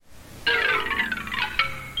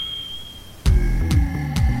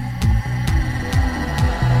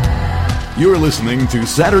You're listening to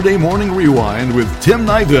Saturday Morning Rewind with Tim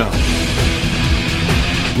Nidell.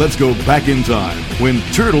 Let's go back in time when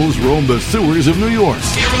turtles roamed the sewers of New York.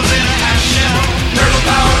 Heroes in a half shell, turtle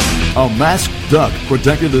power. A masked duck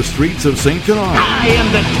protected the streets of St. Canard. I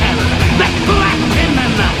am the terror, the black in the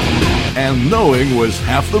night. And knowing was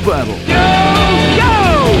half the battle.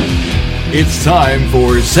 Yo! It's time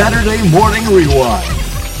for Saturday Morning Rewind.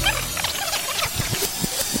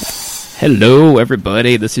 Hello,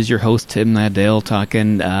 everybody. This is your host, Tim Nidell,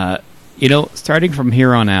 talking. Starting from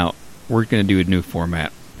here on out, we're going to do a new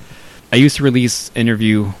format. I used to release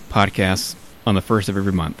interview podcasts on the 1st of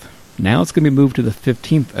every month. Now it's going to be moved to the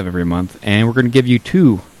 15th of every month, and we're going to give you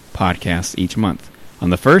 2 podcasts each month.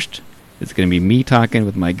 On the 1st, it's going to be me talking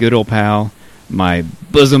with my good old pal, my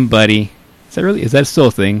bosom buddy. Is that still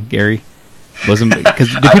a thing, Gary? Bosom,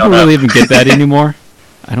 because do people really even get that anymore?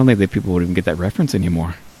 I don't think that people would even get that reference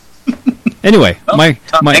anymore. Anyway,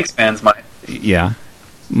 Tom Hanks fans might. Yeah,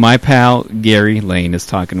 my pal Gary Lane is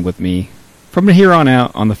talking with me from here on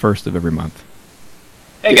out on the 1st of every month.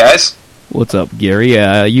 Hey guys. What's up, Gary?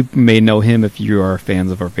 You may know him if you are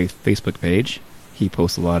fans of our Facebook page. He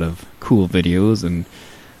posts a lot of cool videos and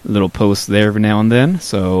little posts there every now and then.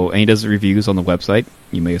 And he does reviews on the website.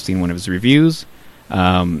 You may have seen one of his reviews.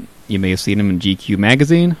 You may have seen him in GQ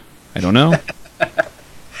magazine. I don't know.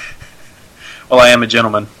 Well, I am a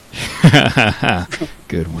gentleman.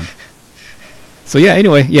 Good one. So we're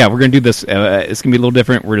going to do this. It's going to be a little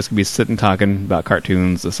different. We're just going to be sitting talking about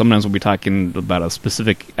cartoons. Sometimes we'll be talking about a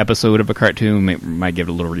specific episode of a cartoon. Might give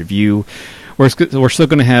it a little review. We're still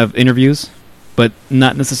going to have interviews, but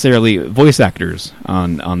not necessarily voice actors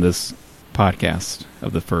on this podcast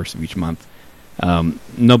of the 1st of each month.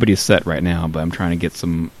 Nobody's set right now, but I'm trying to get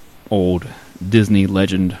some old Disney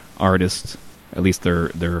legend artists, at least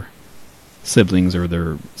their siblings or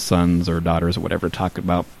their sons or daughters or whatever, talk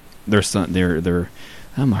about their son.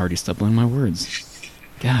 I'm already stumbling my words.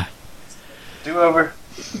 God. Do over.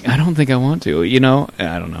 I don't think I want to. I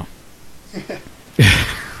don't know.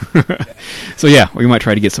 So we might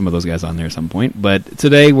try to get some of those guys on there at some point. But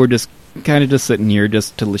today we're just kind of just sitting here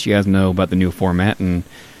just to let you guys know about the new format, and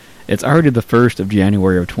it's already the 1st of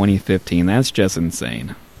January of 2015. That's just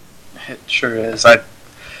insane. It sure is. I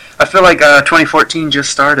feel like 2014 just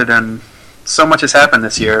started, and so much has happened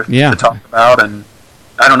this year to talk about, and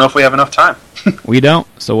I don't know if we have enough time. We don't,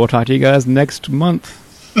 so we'll talk to you guys next month.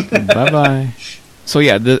 Bye-bye. So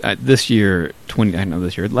last year,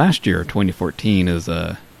 2014 is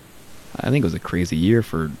I think it was a crazy year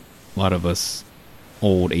for a lot of us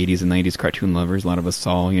old 80s and 90s cartoon lovers. A lot of us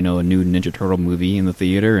saw, a new Ninja Turtle movie in the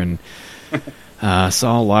theater, and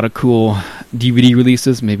saw a lot of cool DVD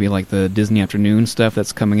releases, maybe like the Disney Afternoon stuff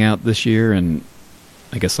that's coming out this year, and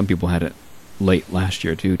I guess some people had it late last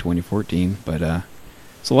year too, 2014. But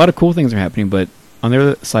so a lot of cool things are happening, but on the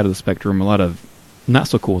other side of the spectrum, a lot of not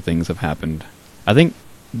so cool things have happened. I think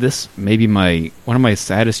this may be one of my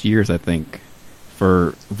saddest years, I think,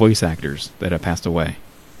 for voice actors that have passed away.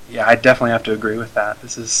 Yeah, I definitely have to agree with that.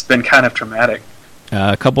 This has been kind of traumatic.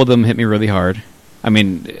 A couple of them hit me really hard. I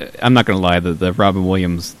mean, I'm not going to lie, the Robin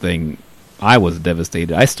Williams thing, I was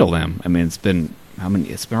devastated. I still am. I mean, it's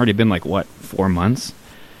already been 4 months?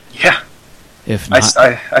 Yeah. If not,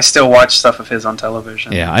 I still watch stuff of his on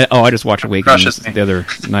television. Yeah. I just watched Awakenings the other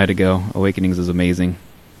night ago. Awakenings is amazing.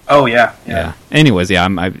 Oh yeah. Anyways,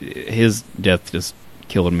 his death just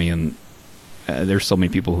killed me, and there's so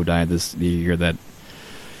many people who died this year that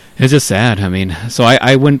it's just sad. I mean, so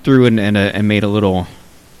I went through and made a little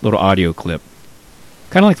audio clip,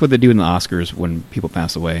 kind of like what they do in the Oscars when people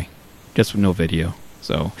pass away, just with no video.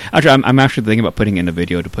 So I'm actually thinking about putting in a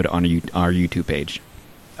video to put it on our YouTube page.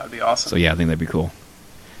 That would be awesome. So I think that'd be cool.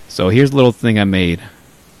 So here's a little thing I made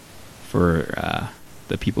for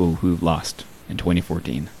the people who lost in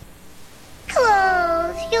 2014.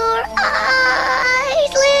 Close your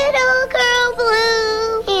eyes, little girl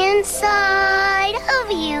blue. Inside of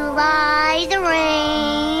you lies a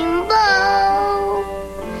rainbow.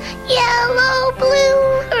 Yellow,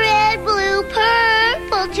 blue, red, blue,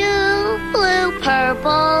 purple too. Blue,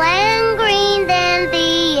 purple, and green, then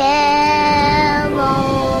the yellow.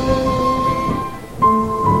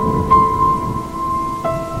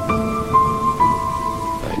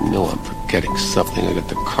 I know I'm forgetting something. I got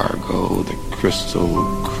the cargo, the crystal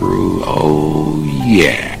crew. Oh,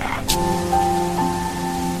 yeah.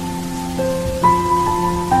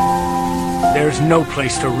 There's no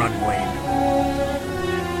place to run, Wayne.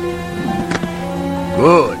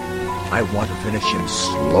 Good. I want to finish him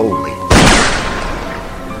slowly.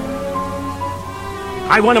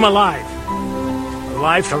 I want him alive.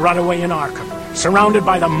 Alive to rot away in Arkham, surrounded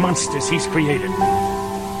by the monsters he's created.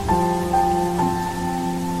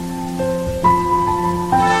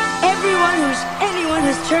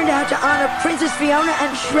 turned out to honor Princess Fiona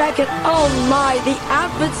and Shrek, and oh my, the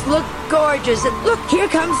outfits look gorgeous. And look, here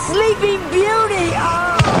comes Sleeping Beauty.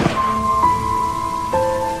 Oh.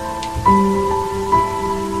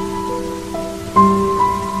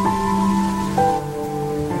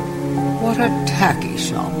 What a tacky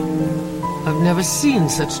shop. I've never seen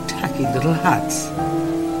such tacky little hats.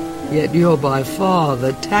 Yet you're by far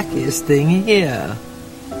the tackiest thing here.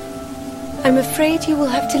 I'm afraid you will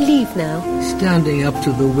have to leave now. Standing up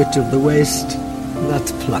to the Witch of the Waste,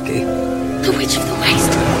 that's plucky. The Witch of the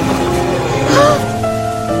Waste?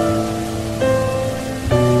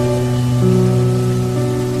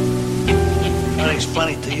 Nothing's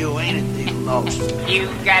funny to you, ain't it, Deal Nose? You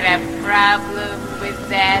got a problem with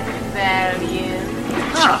that, Valiant?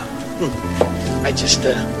 I just,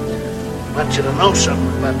 want you to know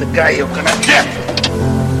something about the guy you're gonna get.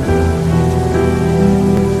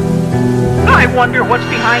 I wonder what's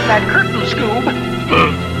behind that curtain, Scoob.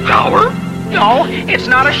 Shower? No, it's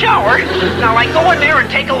not a shower. Now I go in there and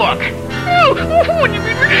take a look.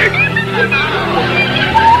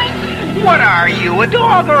 What are you, a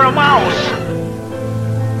dog or a mouse?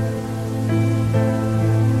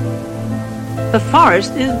 The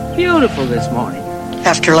forest is beautiful this morning.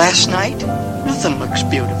 After last night, nothing looks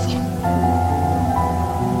beautiful.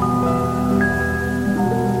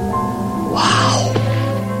 Wow.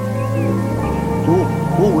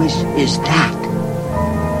 Who is that?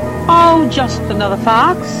 Oh, just another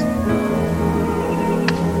fox.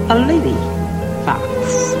 A lady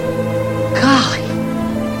fox. Golly.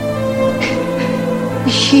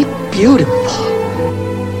 Is she beautiful?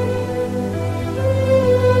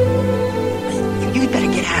 You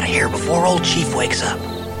better get out of here before old Chief wakes up.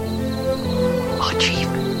 Oh, Chief.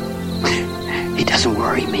 It doesn't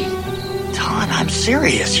worry me. Don, I'm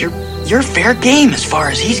serious. You're fair game as far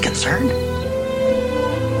as he's concerned.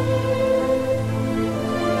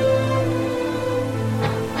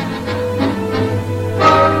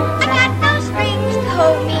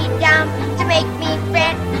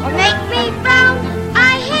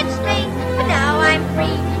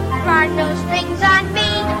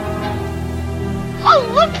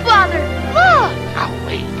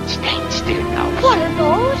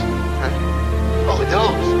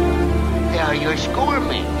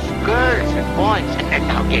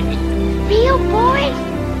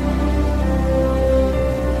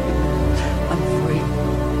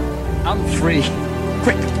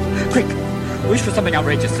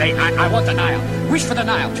 Outrageous. Say, I want the Nile. Wish for the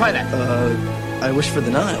Nile. Try that. I wish for the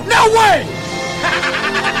Nile. No way!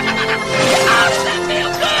 Oh, that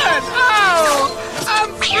feels good! Oh, I'm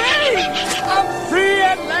free! I'm free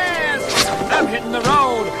at last! I'm hitting the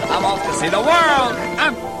road. I'm off to see the world.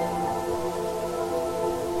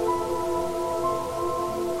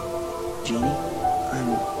 Jeannie,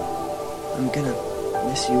 I'm gonna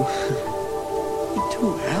miss you. Me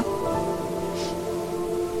too, Al.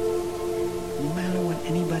 No matter what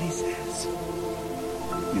anybody says,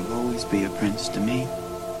 you'll always be a prince to me.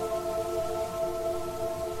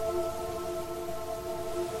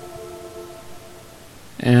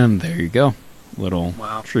 And there you go. Little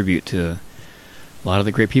tribute to a lot of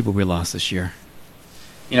the great people we lost this year.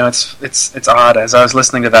 You know, it's odd. As I was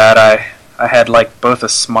listening to that, I had like both a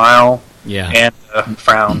smile and a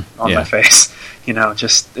frown on my face. You know,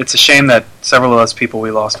 just it's a shame that several of those people we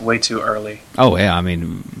lost way too early. Oh yeah, I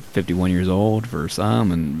mean, 51 years old for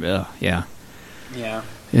some, and yeah,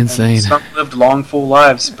 insane. And some lived long, full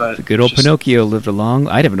lives, but the good old Pinocchio lived a long.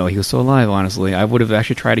 I didn't know he was still alive. Honestly, I would have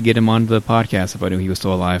actually tried to get him on the podcast if I knew he was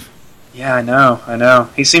still alive. Yeah, I know.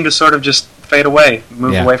 He seemed to sort of just fade away,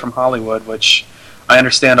 move away from Hollywood, which I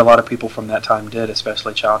understand a lot of people from that time did,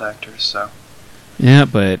 especially child actors. So. Yeah,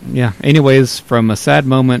 but anyways, from a sad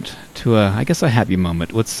moment to I guess a happy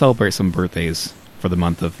moment, let's celebrate some birthdays for the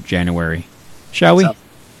month of January. Shall we?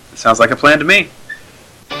 Sounds like a plan to me.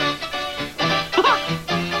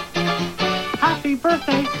 Happy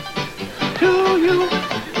birthday to you.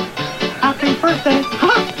 Happy birthday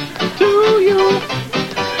to you.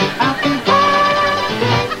 Happy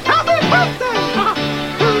birthday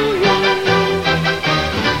to you.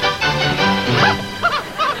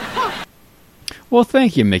 Well,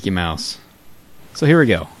 thank you, Mickey Mouse. So here we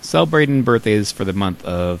go. Celebrating birthdays for the month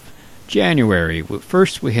of January.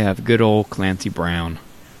 First, we have good old Clancy Brown.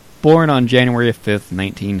 Born on January 5th,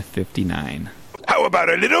 1959. How about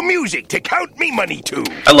a little music to count me money to?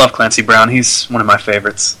 I love Clancy Brown. He's one of my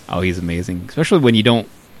favorites. Oh, he's amazing. Especially when you don't...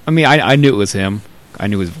 I mean, I knew it was him. I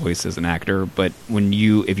knew his voice as an actor. But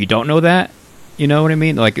if you don't know that, you know what I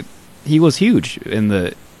mean? Like, he was huge in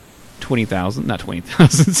the 20,000... Not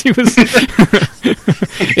 20,000. He was...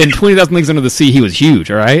 In 20,000 Leagues Under the Sea, he was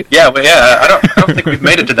huge. All right. Yeah, but I don't think we've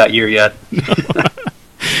made it to that year yet.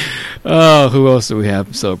 Oh, who else do we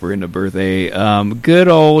have celebrating a birthday? Good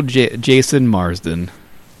old Jason Marsden.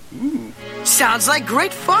 Ooh. Sounds like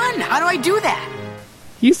great fun. How do I do that?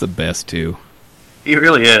 He's the best, too. He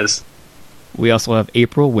really is. We also have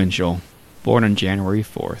April Winchell, born on January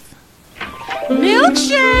 4th.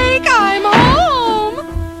 Milkshake, I'm home!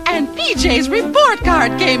 And PJ's report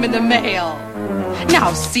card came in the mail.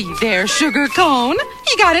 Now see there, sugar cone.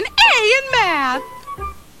 He got an A in math.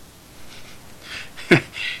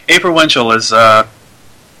 April Winchell is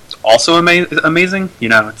also amazing. You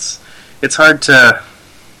know, it's hard to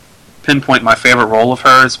pinpoint my favorite role of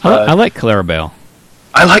hers, but I like Clarabelle.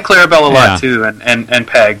 I like Clarabelle a lot too, and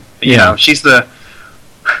Peg. You know, she's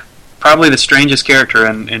probably the strangest character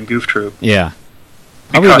in Goof Troop. Yeah,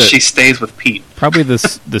 because she stays with Pete. Probably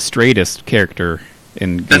the straightest character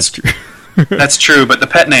in Goof Troop. That's true, but the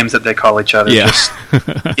pet names that they call each other just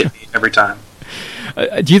get me every time.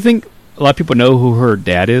 Do you think a lot of people know who her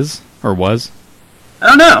dad is or was? I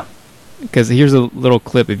don't know. Because here's a little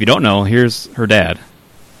clip. If you don't know, here's her dad.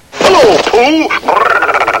 Hello, Pooh.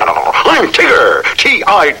 I'm Tigger.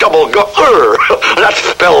 T-I-double-G-R. That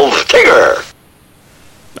spells Tigger.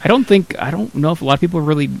 I don't know if a lot of people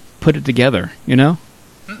really put it together, you know?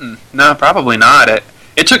 No, probably not.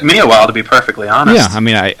 It took me a while, to be perfectly honest. Yeah, I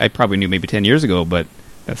mean, I probably knew maybe 10 years ago, but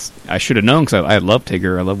I should have known, because I love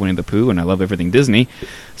Tigger, I love Winnie the Pooh, and I love everything Disney,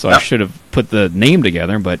 so I should have put the name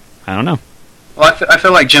together, but I don't know. Well, I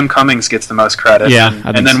feel like Jim Cummings gets the most credit,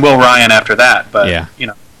 and then Will Ryan after that, but, you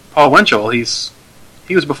know, Paul Winchell,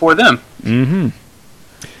 he was before them. Mm-hmm.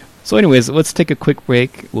 So anyways, let's take a quick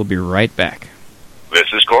break. We'll be right back.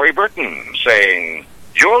 This is Corey Burton saying,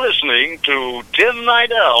 you're listening to Tim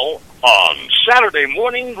Nidell on Saturday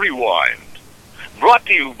Morning Rewind. Brought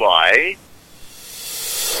to you by...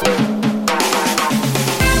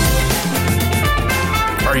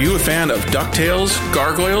 Are you a fan of DuckTales,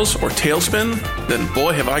 Gargoyles, or Tailspin? Then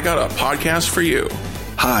boy, have I got a podcast for you.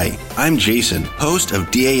 Hi, I'm Jason, host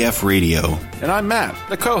of DAF Radio. And I'm Matt,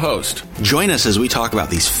 the co-host. Join us as we talk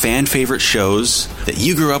about these fan-favorite shows that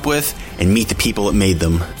you grew up with and meet the people that made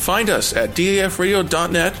them. Find us at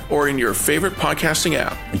dafradio.net or in your favorite podcasting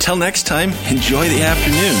app. Until next time, enjoy the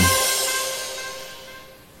afternoon.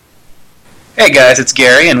 Hey guys, it's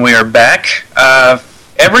Gary, and we are back.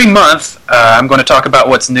 Every month, I'm going to talk about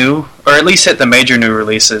what's new, or at least hit the major new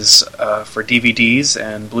releases for DVDs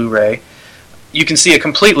and Blu-ray. You can see a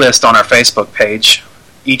complete list on our Facebook page.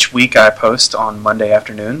 Each week I post on Monday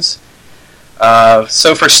afternoons.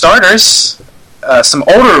 So for starters, some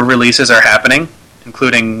older releases are happening,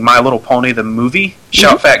 including My Little Pony the movie.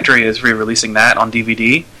 Shout Factory is re-releasing that on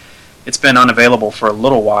DVD. It's been unavailable for a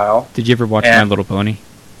little while. Did you ever watch My Little Pony?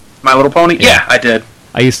 My Little Pony? Yeah, I did.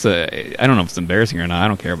 I used to, I don't know if it's embarrassing or not, I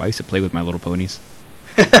don't care, but I used to play with My Little Ponies.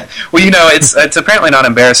 Well, you know, it's apparently not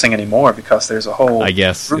embarrassing anymore because there's a whole group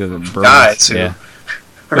of guys who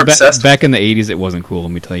are obsessed. Back in the 80s, it wasn't cool,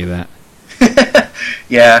 let me tell you that.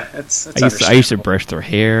 Yeah, it's I used to brush their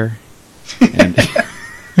hair. And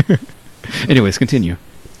anyways, continue.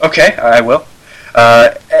 Okay, I will.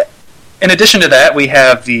 In addition to that, we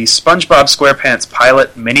have the SpongeBob SquarePants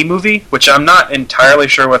pilot mini-movie, which I'm not entirely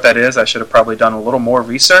sure what that is. I should have probably done a little more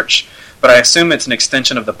research, but I assume it's an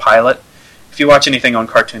extension of the pilot. If you watch anything on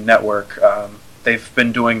Cartoon Network, they've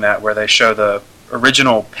been doing that, where they show the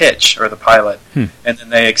original pitch, or the pilot, and then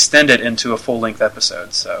they extend it into a full-length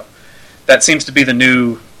episode. So that seems to be the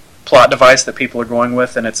new plot device that people are going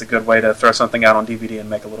with, and it's a good way to throw something out on DVD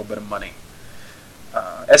and make a little bit of money.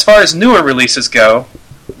 As far as newer releases go,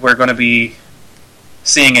 we're going to be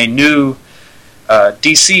seeing a new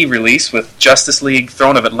DC release with Justice League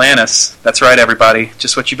Throne of Atlantis. That's right, everybody.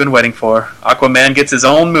 Just what you've been waiting for. Aquaman gets his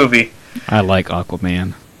own movie. I like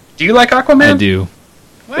Aquaman. Do you like Aquaman? I do.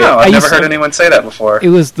 Wow, I've never heard anyone say that before. It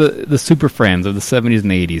was the Super Friends of the 70s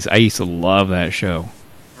and 80s. I used to love that show.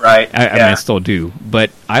 Right. I mean, I still do.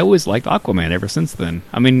 But I always liked Aquaman ever since then.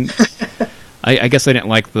 I mean, I guess I didn't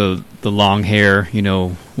like the long hair, you know,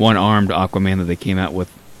 one-armed Aquaman that they came out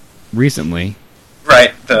with recently.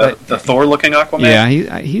 Right, the Thor-looking Aquaman?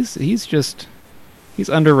 Yeah, he's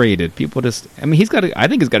underrated. People just, I mean, I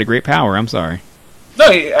think he's got a great power, I'm sorry. No,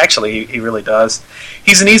 he really does.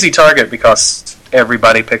 He's an easy target because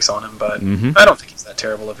everybody picks on him, but I don't think he's that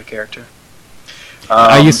terrible of a character.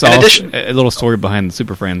 I used to a little story behind the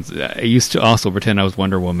Super Friends. I used to also pretend I was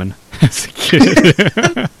Wonder Woman as a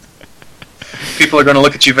kid. People are going to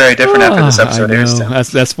look at you very different after this episode airs.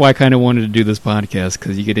 That's why I kind of wanted to do this podcast,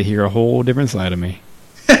 because you get to hear a whole different side of me.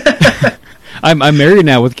 I'm married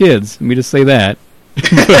now with kids. Let me just say that.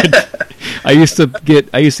 But I used to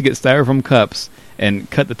get styrofoam cups and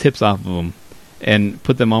cut the tips off of them and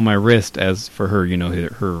put them on my wrist as for her,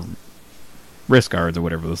 her wrist guards or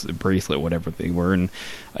whatever, this bracelet, whatever they were. And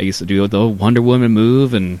I used to do the Wonder Woman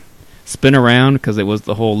move and spin around because it was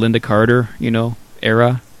the whole Linda Carter,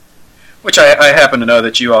 era. Which I happen to know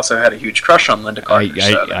that you also had a huge crush on Linda Carter.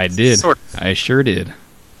 I did. I sure did.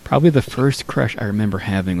 Probably the first crush I remember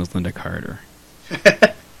having was Linda Carter.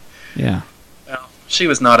 Yeah. Well, she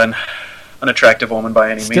was not an attractive woman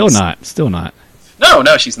by any means. Still not.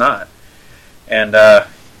 No, she's not. And, I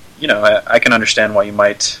can understand why you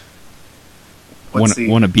might... Want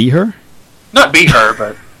to be her? Not be her,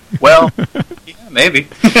 but, well, yeah, maybe.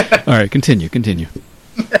 All right, continue.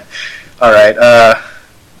 All right,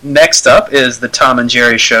 next up is the Tom and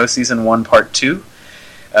Jerry Show, Season 1, Part 2,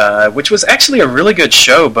 which was actually a really good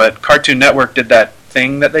show, but Cartoon Network did that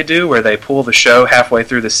thing that they do where they pull the show halfway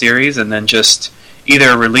through the series and then just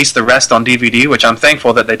either release the rest on DVD, which I'm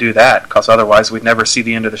thankful that they do that, because otherwise we'd never see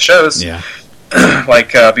the end of the shows. Yeah.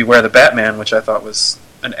 Like Beware the Batman, which I thought was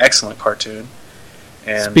an excellent cartoon.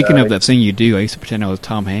 And, speaking of that thing you do, I used to pretend I was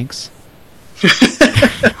Tom Hanks.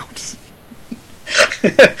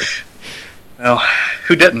 Well,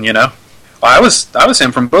 who didn't, Well, I was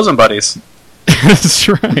him from Bosom Buddies. That's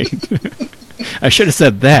right. I should have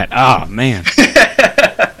said that. Ah, man.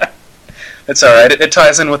 It's all right. It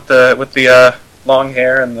ties in with the long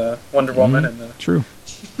hair and the Wonder Woman and the true.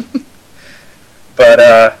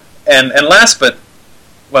 But and last but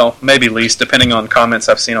well, maybe least, depending on comments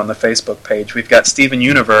I've seen on the Facebook page, we've got Steven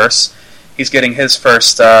Universe. He's getting his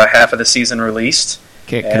first half of the season released.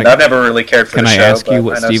 And I've never really cared for the show. Can I ask you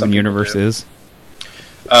what Steven Universe is?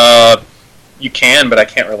 You can, but I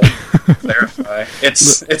can't really clarify.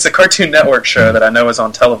 It's a Cartoon Network show that I know is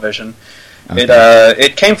on television. Okay.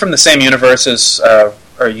 It came from the same universe as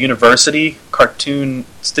or University Cartoon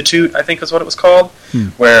Institute, I think is what it was called,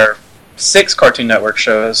 where 6 Cartoon Network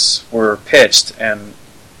shows were pitched, and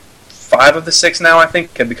 5 of the 6 now, I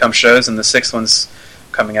think, have become shows, and the 6th one's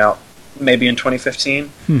coming out maybe in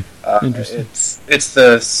 2015. Interesting. It's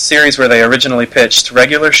the series where they originally pitched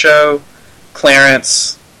Regular Show,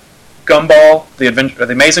 Clarence, Gumball, The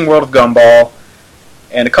Amazing World of Gumball,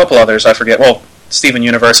 and a couple others, I forget. Well, Steven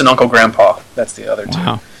Universe and Uncle Grandpa. That's the other 2.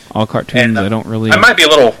 Wow. All cartoons, I don't really... I might be a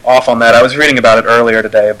little off on that. I was reading about it earlier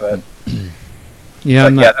today, but... Yeah,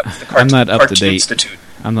 I'm not up to date. Institute.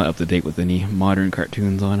 I'm not up to date with any modern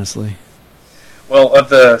cartoons, honestly. Well, of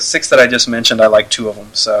the 6 that I just mentioned, I like 2 of them,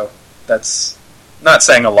 so that's not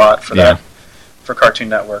saying a lot for that, for Cartoon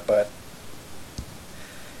Network, but...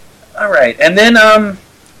 Alright, and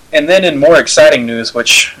then in more exciting news,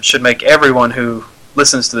 which should make everyone who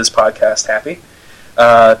listens to this podcast happy,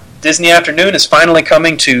 Disney Afternoon is finally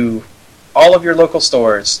coming to all of your local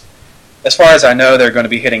stores. As far as I know, they're going to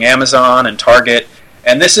be hitting Amazon and Target,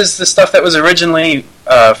 and this is the stuff that was originally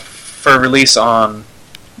for release on...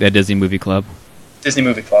 The Disney Movie Club. Disney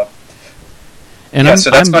Movie Club. And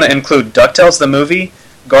so that's going to include DuckTales the Movie,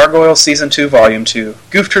 Gargoyles Season 2 Volume 2,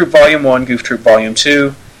 Goof Troop Volume 1, Goof Troop Volume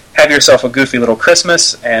 2, Have Yourself a Goofy Little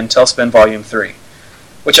Christmas, and Tailspin Volume 3.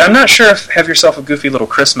 Which I'm not sure if Have Yourself a Goofy Little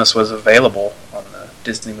Christmas was available on the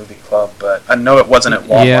Disney Movie Club, but I know it wasn't at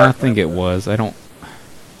Walmart. Yeah, I think it was.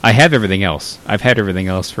 I have everything else. I've had everything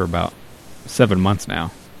else for about 7 months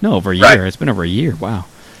now. No, over a year. Right. It's been over a year. Wow.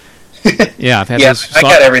 Yeah, I've had this. I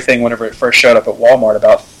got everything whenever it first showed up at Walmart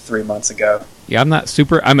about 3 months ago. Yeah,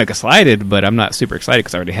 I'm excited, but I'm not super excited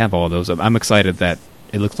because I already have all of those. I'm excited that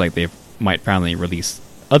it looks like they might finally release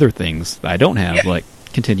other things that I don't have, like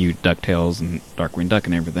continued DuckTales and Darkwing Duck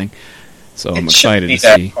and everything. So I'm excited to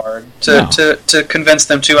see. Hard to convince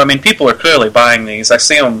them to. I mean, people are clearly buying these. I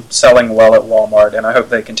see them selling well at Walmart, and I hope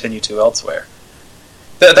they continue to elsewhere.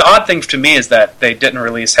 The odd thing to me is that they didn't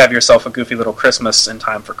release Have Yourself a Goofy Little Christmas in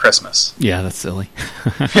time for Christmas. Yeah, that's silly.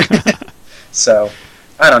 So,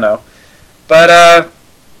 I don't know. But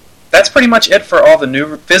that's pretty much it for all the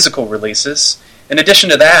new physical releases. In addition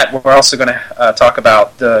to that, we're also going to talk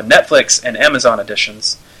about the Netflix and Amazon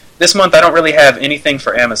editions. This month I don't really have anything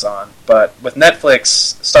for Amazon, but with Netflix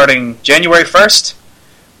starting January 1st,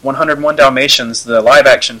 101 Dalmatians, the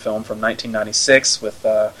live-action film from 1996 with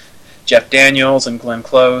Jeff Daniels and Glenn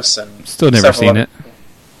Close. And still never seen it.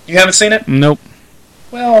 You haven't seen it? Nope.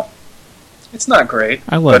 Well, it's not great.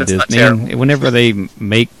 I love Disney. Whenever they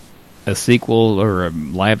make a sequel or a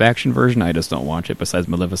live-action version, I just don't watch it, besides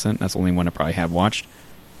Maleficent. That's the only one I probably have watched.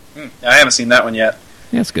 I haven't seen that one yet.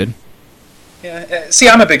 Yeah, it's good. Yeah, see,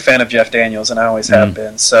 I'm a big fan of Jeff Daniels, and I always have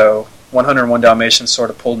been, so 101 Dalmatians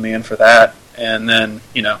sort of pulled me in for that, and then,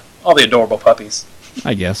 all the adorable puppies.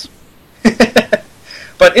 I guess.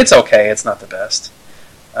 But it's okay, it's not the best.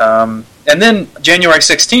 And then January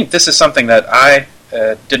 16th, this is something that I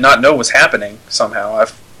did not know was happening somehow. I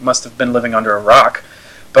must have been living under a rock.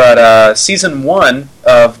 But Season 1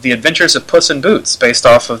 of The Adventures of Puss in Boots, based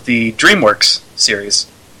off of the DreamWorks series,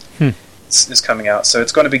 is coming out. So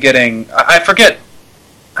it's going to be getting... I forget...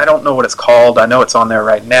 I don't know what it's called. I know it's on there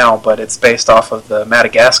right now, but it's based off of the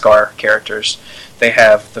Madagascar characters. They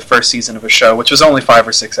have the first season of a show, which was only 5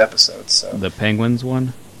 or 6 episodes. So. The penguins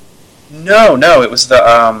one? No, it was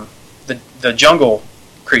the jungle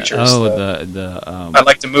creatures. Oh, I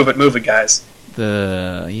like to move it, guys.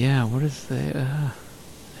 What is the?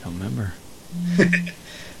 I don't remember.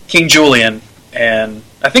 King Julian, and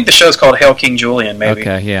I think the show's called Hail King Julian, maybe.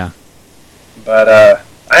 Okay, yeah. But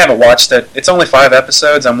I haven't watched it. It's only 5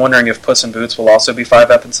 episodes. I'm wondering if Puss in Boots will also be 5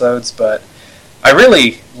 episodes. But I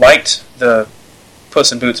really liked the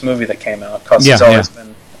Puss in Boots movie that came out because he's always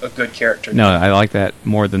been a good character. No, I like that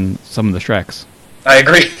more than some of the Shreks. I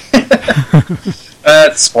agree.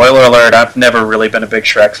 Spoiler alert, I've never really been a big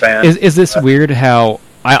Shrek fan. Is this weird how...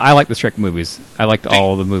 I like the Shrek movies. I liked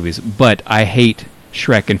all the movies. But I hate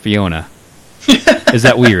Shrek and Fiona. Is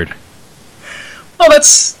that weird? Well,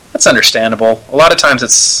 that's understandable. A lot of times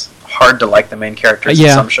it's hard to like the main characters in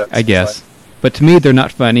some shows. I guess. But to me, they're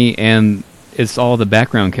not funny, and it's all the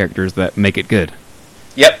background characters that make it good.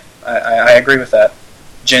 Yep, I agree with that.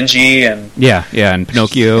 Genji and... Yeah, and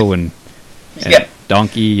Pinocchio and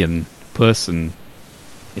Donkey and Puss and...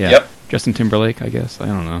 Yeah, yep. Justin Timberlake, I guess. I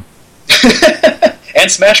don't know. And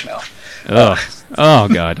Smash Mouth. Oh,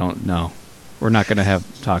 God, don't know. We're not going to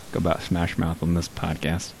talk about Smash Mouth on this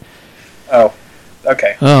podcast. Oh,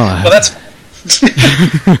 okay. Oh, well, that's...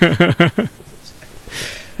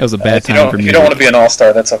 That was a bad time for me. If you don't want to be an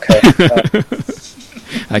all-star, that's okay.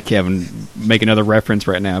 I can't make another reference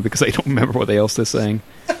right now because I don't remember what else they're saying.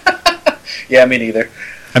 Yeah, me neither.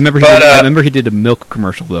 I remember he did a milk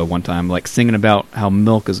commercial though one time, like singing about how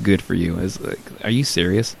milk is good for you. Are you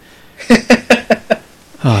serious?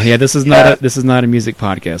 Oh yeah, this is not a music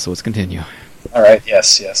podcast, so let's continue. All right.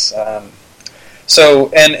 Yes.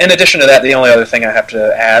 So, and in addition to that, the only other thing I have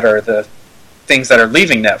to add are the things that are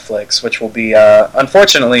leaving Netflix, which will be,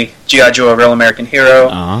 unfortunately, G.I. Joe: A Real American Hero,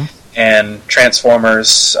 and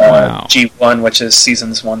Transformers G1, which is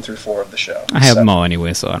seasons 1 through 4 of the show. I have them all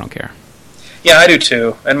anyway, so I don't care. Yeah, I do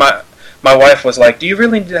too. And my wife was like, "Do you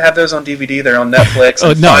really need to have those on DVD? They're on Netflix."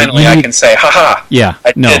 And finally, I can say, "Ha!" Yeah,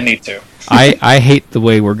 I did need to. I hate the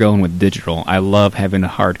way we're going with digital. I love having a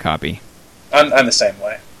hard copy. I'm the same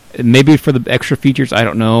way. Maybe for the extra features, I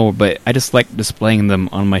don't know, but I just like displaying them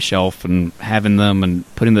on my shelf and having them and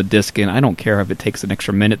putting the disc in. I don't care if it takes an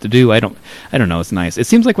extra minute to do. I don't know. It's nice. It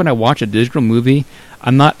seems like when I watch a digital movie,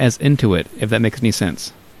 I'm not as into it, if that makes any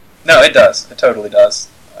sense. No, it does. It totally does.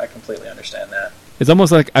 I completely understand that. It's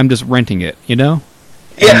almost like I'm just renting it, you know?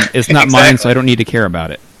 Yeah, it's not mine, so I don't need to care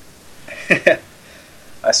about it.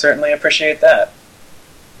 I certainly appreciate that.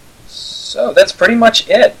 So that's pretty much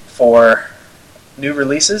it for new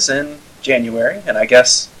releases in January, and I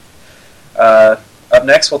guess up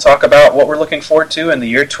next we'll talk about what we're looking forward to in the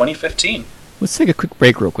year 2015. Let's take a quick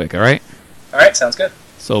break real quick, alright? Alright, sounds good.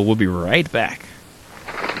 So we'll be right back.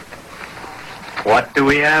 What do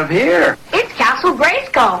we have here? It's Castle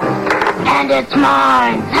Grayskull. And it's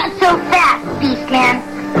mine. Not so fast, Beastman.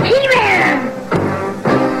 He-Man!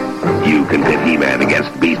 You can pit He-Man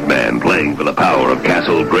against Beastman, playing for the power of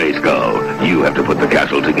Castle Grayskull. You have to put the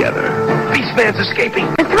castle together. Beastman's escaping.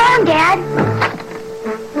 What's wrong, Dad?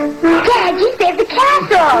 Dad, you saved the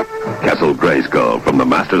castle! Castle Grayskull from the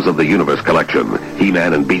Masters of the Universe collection.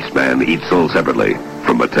 He-Man and Beastman, each sold separately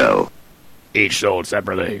from Mattel. Each sold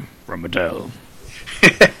separately from Mattel.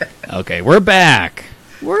 Okay, we're back.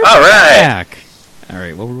 We're back. All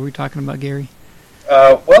right, what were we talking about, Gary?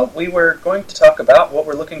 Well, we were going to talk about what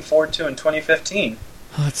we're looking forward to in 2015.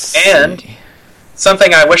 And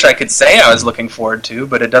something I wish I could say I was looking forward to,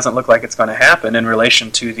 but it doesn't look like it's going to happen in relation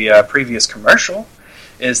to the previous commercial,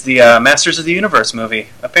 is the Masters of the Universe movie.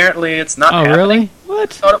 Apparently it's not happening. Oh, really? What?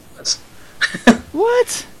 I thought it was.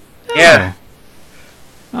 What? No. Yeah.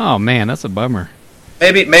 Oh, man, that's a bummer.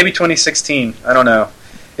 Maybe 2016. I don't know.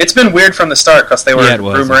 It's been weird from the start because they were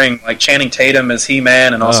rumoring like Channing Tatum as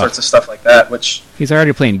He-Man and all sorts of stuff like that. Which he's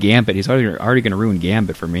already playing Gambit. He's already going to ruin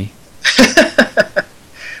Gambit for me.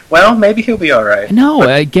 Well, maybe he'll be all right.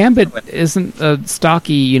 No, Gambit isn't a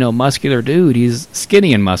stocky, muscular dude. He's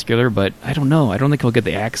skinny and muscular, but I don't know. I don't think he'll get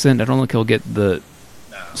the accent. I don't think he'll get the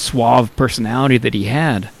suave personality that he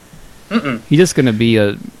had. He's just going to be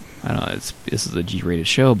a. I don't know. This is a G-rated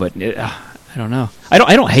show, but I don't know.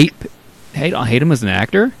 I don't hate him as an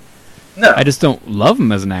actor. No, I just don't love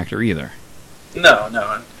him as an actor either.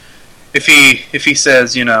 No. if he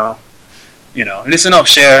says, listen up,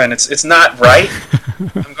 Cher, and it's not right,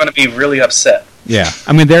 I'm going to be really upset. Yeah,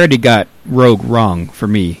 I mean, they already got Rogue wrong for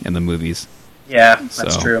me in the movies. Yeah,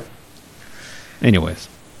 that's true. Anyways.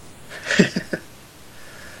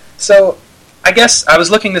 So, I guess I was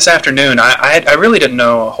looking this afternoon. I really didn't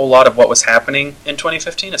know a whole lot of what was happening in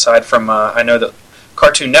 2015, aside from I know that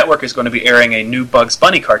Cartoon Network is going to be airing a new Bugs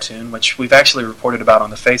Bunny cartoon, which we've actually reported about on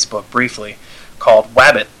the Facebook briefly, called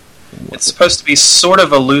Wabbit. It's supposed to be sort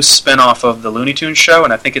of a loose spin-off of the Looney Tunes show,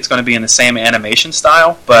 and I think it's going to be in the same animation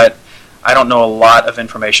style, but I don't know a lot of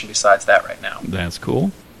information besides that right now. That's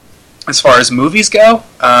cool. As far as movies go,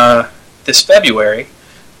 this February,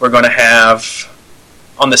 we're going to have,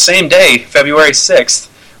 on the same day, February 6th,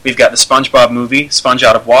 we've got the SpongeBob movie, Sponge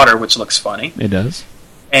Out of Water, which looks funny. It does.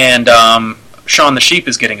 And Shaun the Sheep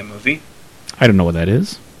is getting a movie. I don't know what that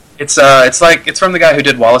is. It's from the guy who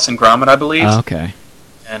did Wallace and Gromit, I believe. Okay.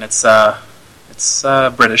 And it's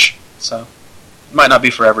British, so it might not be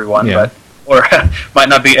for everyone, yeah. or might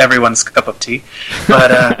not be everyone's cup of tea.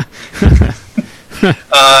 But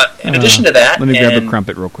in addition to that, let me grab a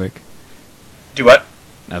crumpet real quick. Do what?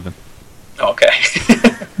 Nothing. Okay.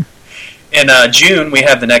 In June, we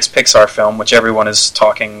have the next Pixar film, which everyone is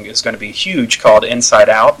talking is going to be huge, called Inside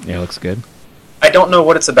Out. Yeah, it looks good. I don't know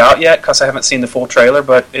what it's about yet because I haven't seen the full trailer,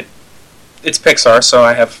 but it's Pixar, so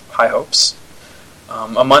I have high hopes.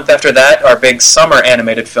 A month after that, our big summer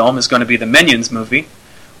animated film is going to be the Minions movie,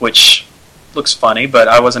 which looks funny, but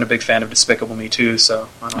I wasn't a big fan of Despicable Me 2, so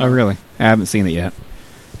I don't know. Oh, really? I haven't seen it yet.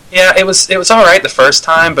 Yeah, it was all right the first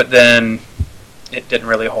time, but then it didn't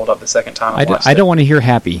really hold up the second time I don't want to hear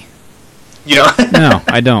happy. You know? No,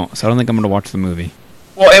 I don't, so I don't think I'm going to watch the movie.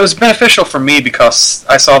 Well, it was beneficial for me because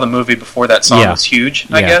I saw the movie before that song was huge,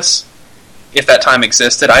 I guess. If that time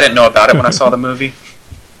existed. I didn't know about it when I saw the movie.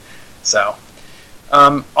 So...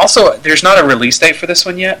 also, there's not a release date for this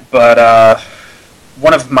one yet, but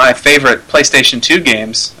one of my favorite PlayStation 2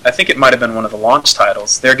 games, I think it might have been one of the launch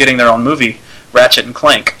titles, they're getting their own movie, Ratchet and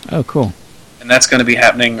Clank. Oh, cool. And that's going to be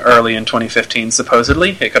happening early in 2015,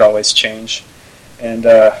 supposedly. It could always change. And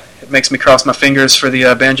it makes me cross my fingers for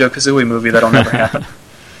the Banjo-Kazooie movie. That'll never happen.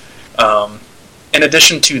 In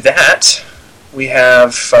addition to that, we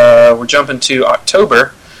have, we're jumping to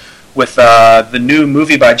October, with the new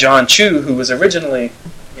movie by John Chu, who was originally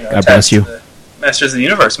attached to the Masters of the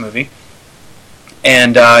Universe movie.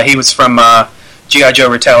 And he was from G.I. Joe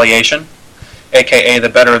Retaliation, a.k.a. the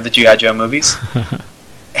better of the G.I. Joe movies.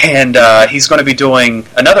 And he's going to be doing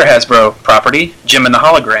another Hasbro property, Jim and the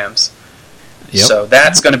Holograms. Yep. So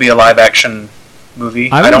that's going to be a live-action movie.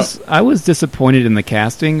 I was disappointed in the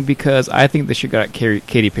casting because I think they should have got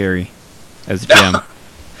Katy Perry as Jim.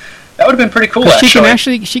 That would have been pretty cool,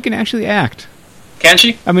 actually. She can actually act. Can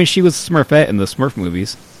she? I mean, she was Smurfette in the Smurf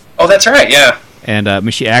movies. Oh, that's right, yeah. And I mean,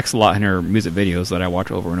 she acts a lot in her music videos that I watch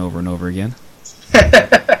over and over and over again.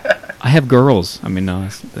 I have girls. I mean, no,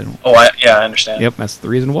 they don't. Oh, I understand. Yep, that's the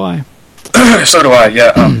reason why. So do I,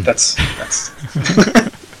 yeah. That's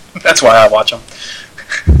that's why I watch them.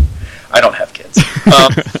 I don't have kids.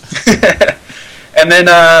 And then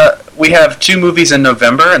we have 2 movies in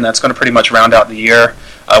November, and that's going to pretty much round out the year.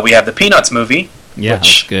 We have the Peanuts movie,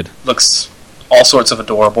 which good. Looks all sorts of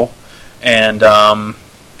adorable, and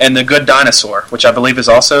The Good Dinosaur, which I believe is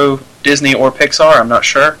also Disney or Pixar. I'm not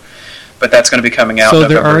sure, but that's going to be coming out. So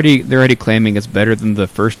they're already claiming it's better than the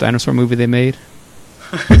first dinosaur movie they made.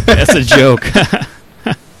 That's a joke.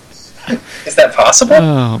 Is that possible?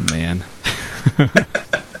 Oh man.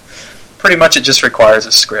 Pretty much, it just requires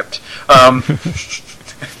a script.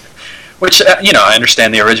 Which, I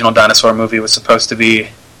understand the original dinosaur movie was supposed to be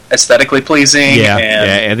aesthetically pleasing.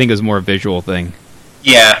 Yeah, I think it was more a visual thing.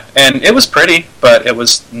 Yeah, and it was pretty, but it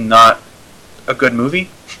was not a good movie.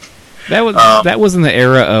 That was in the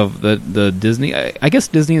era of the Disney. I guess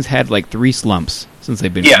Disney has had like 3 slumps since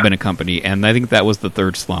they've been a company, and I think that was the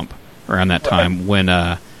 3rd slump around that time when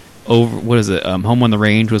Home on the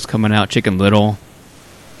Range was coming out, Chicken Little.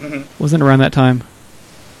 Mm-hmm. Wasn't it around that time?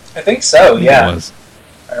 I think so. Yeah, it was.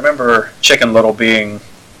 I remember Chicken Little being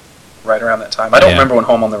right around that time. I don't remember when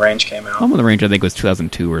Home on the Range came out. Home on the Range, I think, was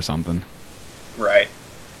 2002 or something. Right.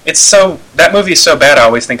 That movie is so bad, I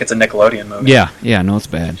always think it's a Nickelodeon movie. Yeah, no, it's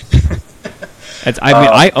bad.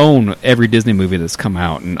 I own every Disney movie that's come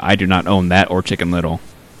out, and I do not own that or Chicken Little.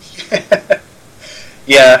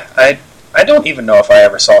 Yeah, I don't even know if I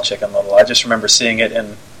ever saw Chicken Little. I just remember seeing it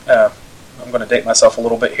in, I'm going to date myself a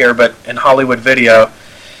little bit here, but in Hollywood Video,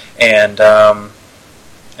 and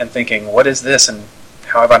thinking, what is this, and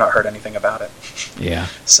how have I not heard anything about it? Yeah.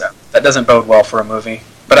 So, that doesn't bode well for a movie.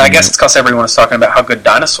 But I guess it's because everyone was talking about how good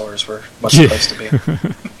dinosaurs were supposed to be.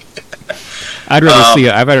 I'd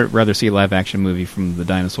rather see a live action movie from the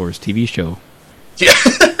Dinosaurs TV show. Yeah,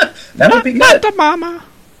 that would be good. Not the mama.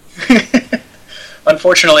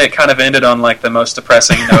 Unfortunately, it kind of ended on like the most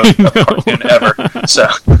depressing note of cartoon ever.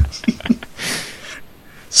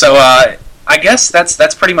 So I guess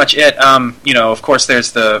that's pretty much it. Of course,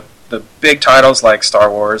 there's the big titles like Star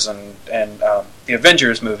Wars and the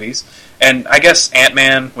Avengers movies, and I guess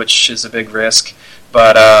Ant-Man, which is a big risk.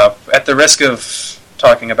 But at the risk of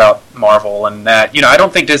talking about Marvel and that, I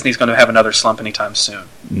don't think Disney's going to have another slump anytime soon.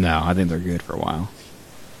 No, I think they're good for a while.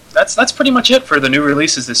 That's pretty much it for the new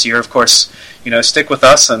releases this year. Of course, stick with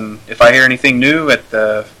us, and if I hear anything new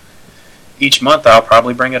each month, I'll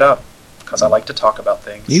probably bring it up because I like to talk about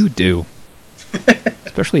things. You do,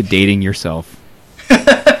 especially dating yourself.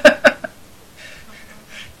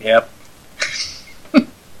 Yep.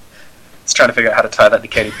 Just trying to figure out how to tie that to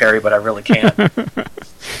Katy Perry, but I really can't.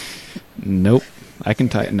 Nope, I can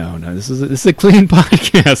tie it. No, this is a clean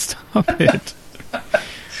podcast. Stop it.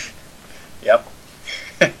 Yep.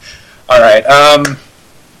 All right.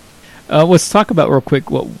 Let's talk about real quick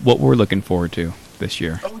what we're looking forward to this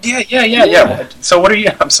year. Oh yeah. So what are you?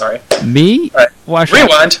 I'm sorry. Me? Right. Well,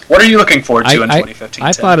 rewind. What are you looking forward to in 2015?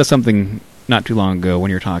 I thought of something not too long ago when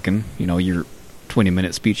you were talking. Your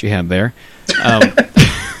 20-minute speech you had there.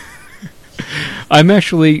 I'm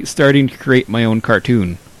actually starting to create my own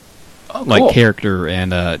cartoon, cool. Character,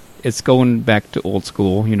 and it's going back to old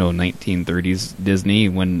school. 1930s Disney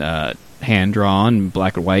when hand drawn,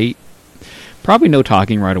 black and white. Probably no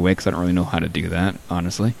talking right away because I don't really know how to do that,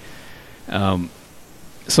 honestly.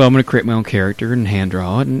 So I'm going to create my own character and hand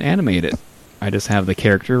draw it and animate it. I just have the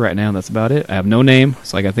character right now. That's about it. I have no name,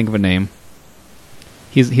 so I got to think of a name.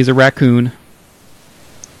 He's a raccoon.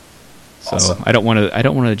 So awesome. I don't want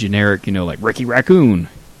a generic, like Ricky Raccoon.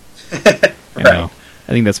 Right. I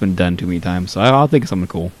think that's been done too many times. So I'll think of something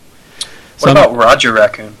cool. What about Roger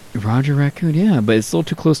Raccoon? Roger Raccoon, yeah, but it's still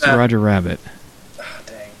too close to Roger Rabbit. Oh,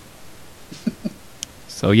 dang.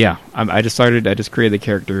 So yeah, I just created the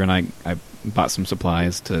character and I bought some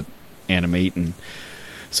supplies to animate, and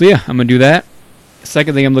so yeah, I'm gonna do that.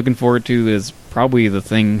 Second thing I'm looking forward to is probably the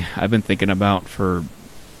thing I've been thinking about for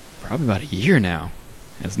probably about a year now.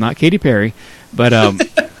 It's not Katy Perry, but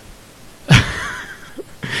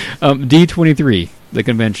D23, the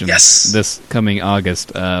convention. Yes. This coming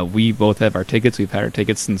August. We both have our tickets. We've had our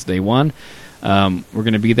tickets since day one. We're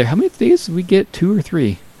going to be there. How many days did we get? 2 or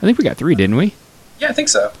 3? I think we got 3, didn't we? Yeah, I think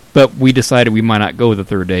so. But we decided we might not go the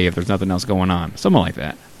third day if there's nothing else going on. Something like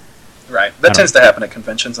that. Right. That tends to happen at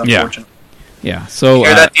conventions, unfortunately. Yeah. So you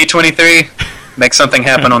hear that, D23? Make something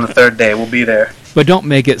happen on the third day. We'll be there. But don't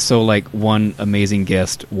make it so like one amazing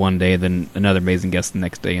guest one day, then another amazing guest the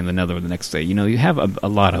next day, and another the next day. You have a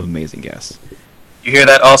lot of amazing guests. You hear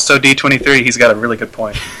that also, D23? He's got a really good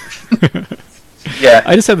point. Yeah.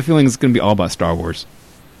 I just have the feeling it's going to be all about Star Wars.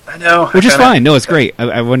 I know. Which is fine. No, it's great.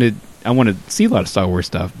 I want to see a lot of Star Wars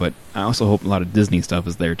stuff, but I also hope a lot of Disney stuff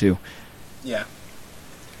is there too. Yeah.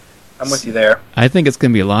 I'm with you there. I think it's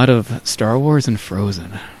going to be a lot of Star Wars and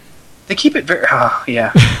Frozen. They keep it very... Oh,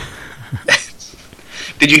 yeah.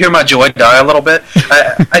 Did you hear my joy die a little bit?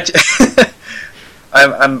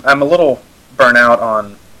 I'm a little burnt out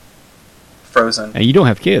on Frozen. And you don't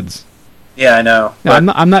have kids. Yeah, I know. No,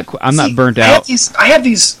 I'm not burnt out. I have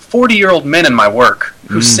these 40-year-old men in my work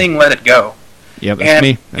who sing "Let It Go." Yeah, that's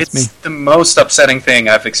me. It's the most upsetting thing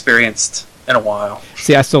I've experienced in a while.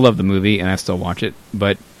 See, I still love the movie and I still watch it,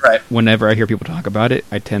 but whenever I hear people talk about it,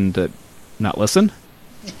 I tend to not listen.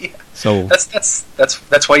 Yeah. So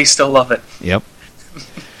that's why you still love it. Yep.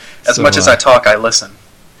 As much as I talk, I listen.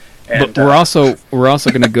 And, but we're also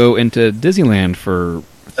going to go into Disneyland for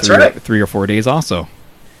 3 or 4 days also.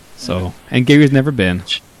 So, and Gary's never been.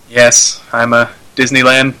 Yes, I'm a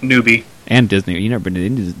Disneyland newbie. And Disney. You never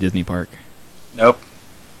been to Disney Park? Nope.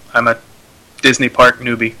 I'm a Disney Park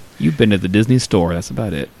newbie. You've been to the Disney store. That's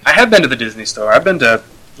about it. I have been to the Disney store. I've been to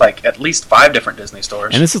at least 5 different Disney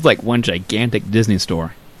stores. And this is like one gigantic Disney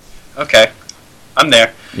store. Okay, I'm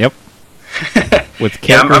there. Yep. With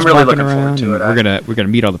characters I'm really walking looking around. forward to it. We're gonna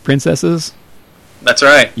meet all the princesses. That's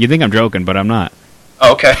right. You think I'm joking, but I'm not.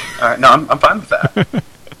 Oh, okay. All right. No, I'm fine with that.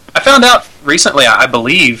 I found out recently, I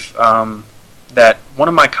believe, that one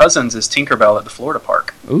of my cousins is Tinkerbell at the Florida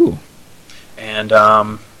park. Ooh. And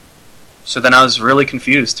so then I was really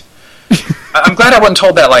confused. I'm glad I wasn't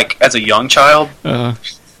told that as a young child,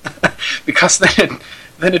 because then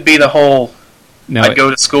it'd be the whole. No, I'd go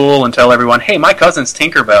to school and tell everyone, "Hey, my cousin's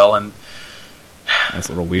Tinkerbell," and that's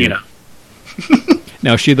a little weird.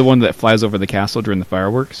 Now, is she the one that flies over the castle during the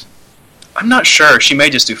fireworks? I'm not sure. She may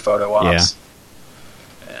just do photo ops.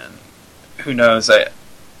 Yeah. And who knows?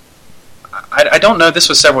 I don't know. This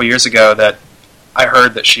was several years ago that I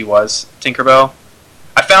heard that she was Tinkerbell.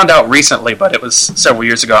 I found out recently, but it was several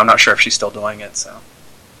years ago. I'm not sure if she's still doing it. So,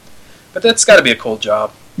 but that's got to be a cool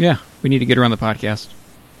job. Yeah, we need to get her on the podcast.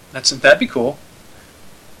 That'd be cool.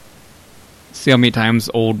 See how many times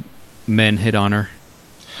old men hit on her.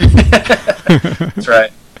 That's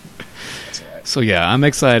right. So yeah, I'm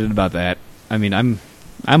excited about that. I mean, I'm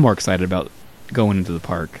more excited about going into the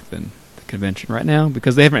park than the convention right now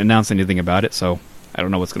because they haven't announced anything about it. So I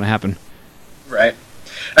don't know what's going to happen. Right.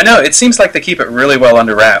 I know, it seems like they keep it really well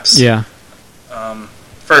under wraps. Yeah. I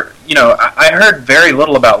heard very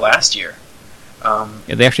little about last year. Yeah,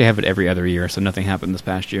 they actually have it every other year, so nothing happened this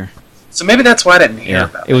past year. So maybe that's why I didn't hear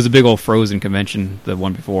about it. It was a big old Frozen convention, the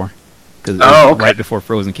one before. Because right before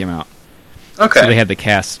Frozen came out. Okay. So they had the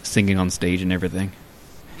cast singing on stage and everything.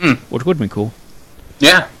 Which would have been cool.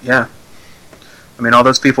 Yeah. I mean, all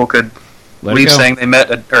those people could leave saying they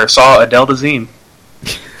met or saw Adele Dazeem.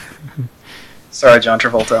 Sorry, John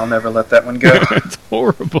Travolta, I'll never let that one go. It's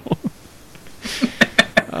horrible.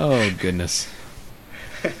 Oh, goodness.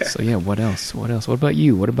 So, yeah, what else? What about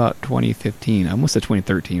you? What about 2015? I almost said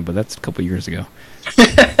 2013, but that's a couple years ago.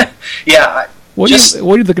 Yeah. What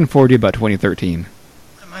are you looking forward to about 2013?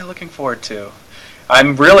 What am I looking forward to?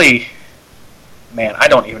 I'm really... Man, I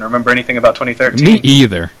don't even remember anything about 2013. Me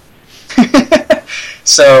either.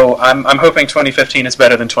 So, I'm hoping 2015 is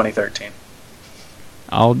better than 2013.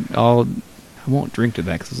 I won't drink to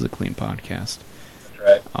that because this is a clean podcast. That's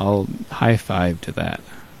right. I'll high five to that.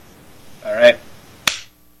 All right.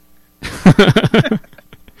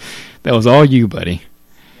 That was all you, buddy.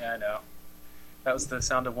 Yeah, I know. That was the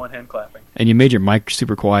sound of one hand clapping. And you made your mic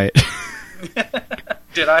super quiet.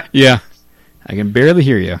 Did I? Yeah. I can barely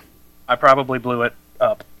hear you. I probably blew it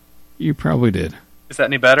up. You probably did. Is that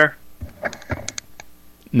any better?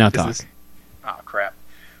 Now talk. Oh, crap.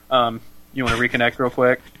 You want to reconnect real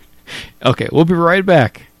quick? Okay, we'll be right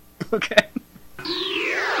back. Okay.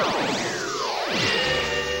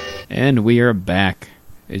 And we are back.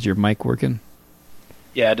 Is your mic working?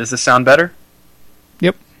 Yeah, does this sound better?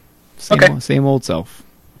 Yep. Same old self.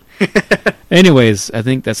 Anyways, I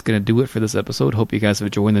think that's going to do it for this episode. Hope you guys have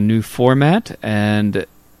enjoyed the new format, and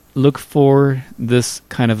look for this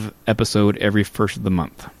kind of episode every first of the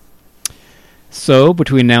month. So,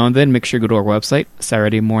 between now and then, make sure you go to our website,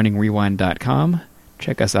 SaturdayMorningRewind.com.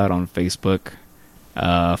 Check us out on Facebook.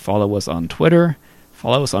 Follow us on Twitter.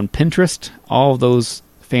 Follow us on Pinterest. All of those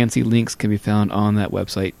fancy links can be found on that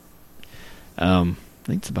website. I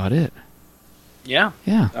think that's about it. Yeah.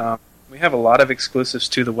 Yeah. We have a lot of exclusives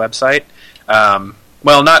to the website.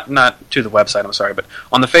 Well, not to the website, I'm sorry, but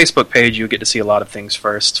on the Facebook page you get to see a lot of things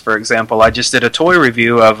first. For example, I just did a toy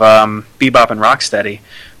review of Bebop and Rocksteady,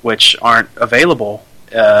 which aren't available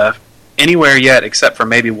anywhere yet except for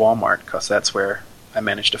maybe Walmart, because that's where I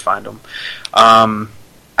managed to find them.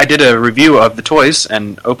 I did a review of the toys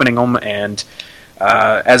and opening them, and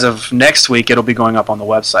as of next week it'll be going up on the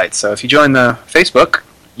website. So if you join the Facebook,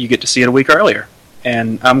 you get to see it a week earlier.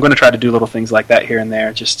 And I'm going to try to do little things like that here and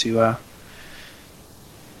there just to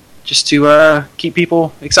keep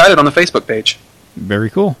people excited on the Facebook page.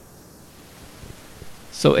 Very cool.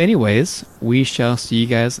 So anyways, we shall see you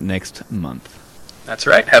guys next month. That's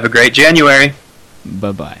right. Have a great January.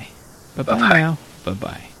 Bye-bye. Bye-bye Bye-bye. now.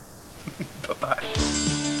 Bye-bye. Bye-bye.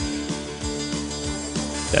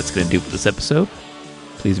 That's going to do it for this episode.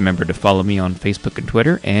 Please remember to follow me on Facebook and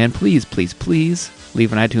Twitter, and please, please, please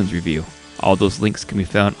leave an iTunes review. All those links can be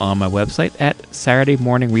found on my website at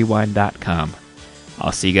SaturdayMorningRewind.com.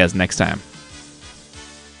 I'll see you guys next time.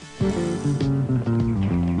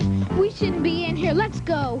 We shouldn't be in here. Let's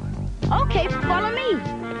go. Okay, follow me.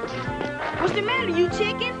 What's the matter, you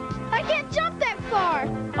chicken? I can't jump that far.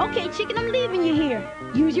 Okay, chicken, I'm leaving you here.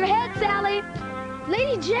 Use your head, Sally.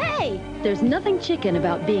 Lady J. There's nothing chicken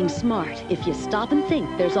about being smart. If you stop and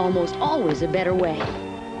think, there's almost always a better way.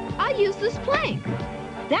 I use this plank.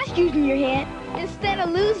 That's using your head instead of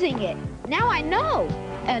losing it. Now I know.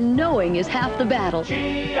 And knowing is half the battle.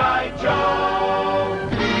 G.I. Joe!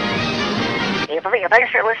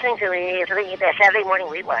 Thanks for listening to the Saturday Morning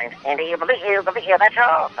Rewind. And that's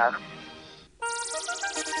all, folks.